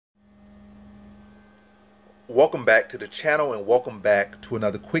Welcome back to the channel and welcome back to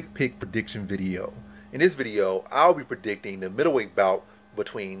another quick pick prediction video. In this video, I'll be predicting the middleweight bout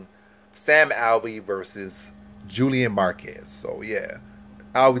between Sam Alvey versus Julian Marquez. So yeah,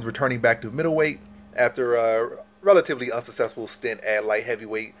 Alvey's returning back to middleweight after a relatively unsuccessful stint at light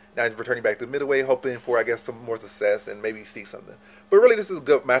heavyweight. Now he's returning back to middleweight, hoping for, I guess, some more success and maybe see something. But really, this is a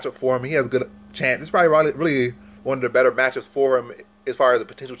good matchup for him. He has a good chance. It's probably really one of the better matchups for him as far as the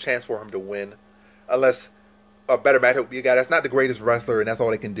potential chance for him to win. Unless a better matchup be a guy that's not the greatest wrestler and that's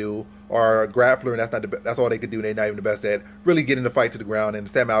all they can do, or a grappler and that's all they can do and they're not even the best at really getting the fight to the ground. And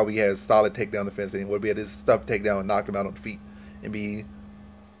Sam Alvey has solid takedown defense and would be able to stuff takedown and knock him out on the feet and be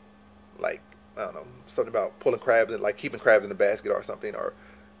like, I don't know, something about pulling crabs and like keeping crabs in the basket or something, or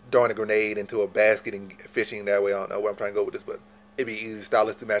throwing a grenade into a basket and fishing that way. I don't know where I'm trying to go with this, but it'd be easy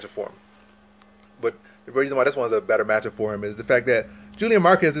stylistic matchup for him. But the reason why this one's a better matchup for him is the fact that Julian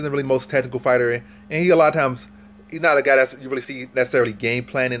Marquez isn't really the most technical fighter, and he a lot of times he's not a guy that you really see necessarily game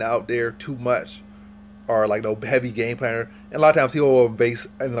planning out there too much, or like no heavy game planner. And a lot of times he'll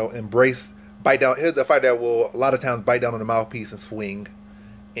embrace bite down. He's a fighter that will a lot of times bite down on the mouthpiece and swing,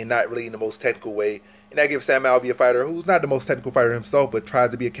 and not really in the most technical way. And that gives Sam Alvey a fighter who's not the most technical fighter himself, but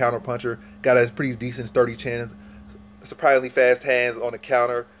tries to be a counter puncher. Got a pretty decent sturdy chin, surprisingly fast hands on the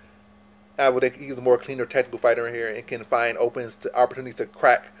counter. He's a more cleaner technical fighter in here and can find opportunities to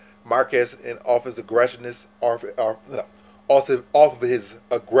crack Marquez and off his aggressiveness, also off of his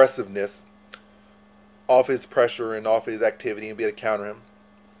aggressiveness, off his pressure and off his activity, and be able to counter him.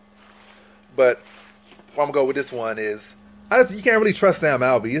 But what I'm gonna go with this one is you can't really trust Sam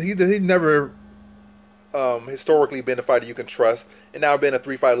Alvey. He's never historically been a fighter you can trust, and now been a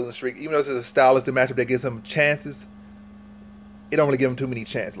 3-fight losing streak. Even though it's a stylistic matchup that gives him chances, it don't really give him too many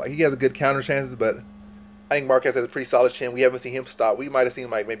chances. Like, he has a good counter chances, but I think Marquez has a pretty solid chin. We haven't seen him stop. We might have seen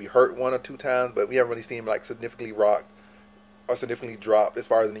him like maybe hurt 1 or 2 times, but we haven't really seen him like significantly rocked or significantly dropped as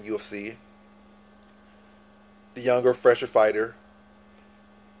far as in the UFC. The younger, fresher fighter,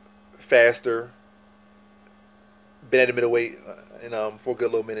 faster, been at the middleweight for a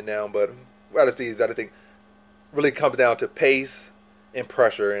good little minute now. But what I see is that I think really comes down to pace and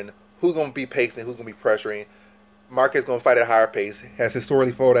pressure, and who's going to be pacing, who's going to be pressuring. Marquez is going to fight at a higher pace, has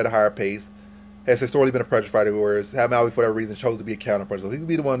historically fought at a higher pace, has historically been a pressure fighter, whereas Sam Alvey, for that reason, chose to be a counter puncher. So he could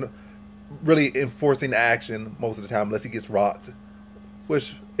be the one really enforcing the action most of the time, unless he gets rocked,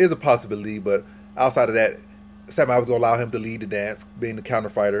 which is a possibility. But outside of that, Sam Alvey's going to allow him to lead the dance, being the counter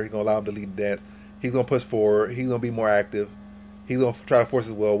fighter. He's going to allow him to lead the dance. He's going to push forward. He's going to be more active. He's going to try to force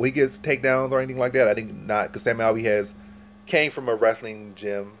his will. Will he get takedowns or anything like that? I think not, because Sam Alvey came from a wrestling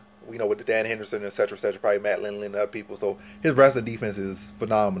gym, with Dan Henderson, etc., probably Matt Lindley and other people. So his wrestling defense is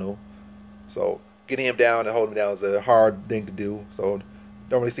phenomenal. So getting him down and holding him down is a hard thing to do. So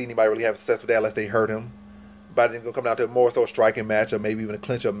don't really see anybody really have success with that unless they hurt him. But I think it's going to come down to more so a striking matchup, maybe even a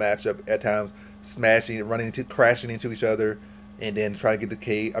clinch-up matchup at times, smashing, crashing into each other, and then trying to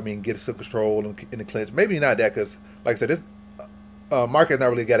get some control in the clinch. Maybe not that, because like I said, this Marquez not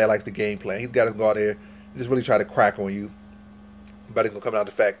really a guy that likes the game plan. He's got to go out there and just really try to crack on you. But it's going to come down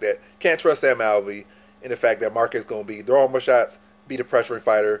to the fact that can't trust Sam Alvey, and the fact that Marquez is going to be throwing more shots, be the pressuring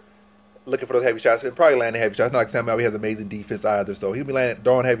fighter, looking for those heavy shots, and probably landing heavy shots. It's not like Sam Alvey has amazing defense either, so he'll be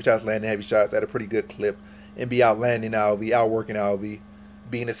throwing heavy shots, landing heavy shots at a pretty good clip, and be outlanding Alvey, outworking Alvey,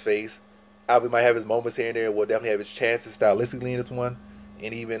 being his face. Alvey might have his moments here and there, will definitely have his chances stylistically in this one,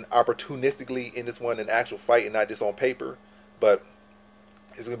 and even opportunistically in this one in actual fight, and not just on paper. But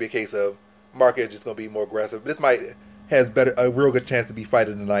it's going to be a case of Marquez just going to be more aggressive. But this has a real good chance to be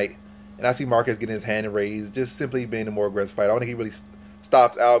fighter tonight, and I see Marquez getting his hand raised, just simply being a more aggressive fighter. I don't think he really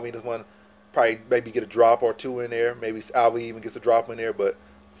stops Alvey in this one. Probably maybe get a drop or 2 in there. Maybe Alvey even gets a drop in there, but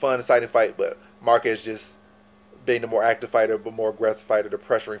fun, exciting fight. But Marquez just being the more active fighter, but more aggressive fighter, the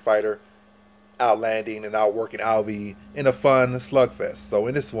pressuring fighter, outlanding and outworking Alvey in a fun slugfest. So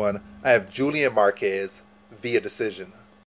in this one, I have Julian Marquez via decision.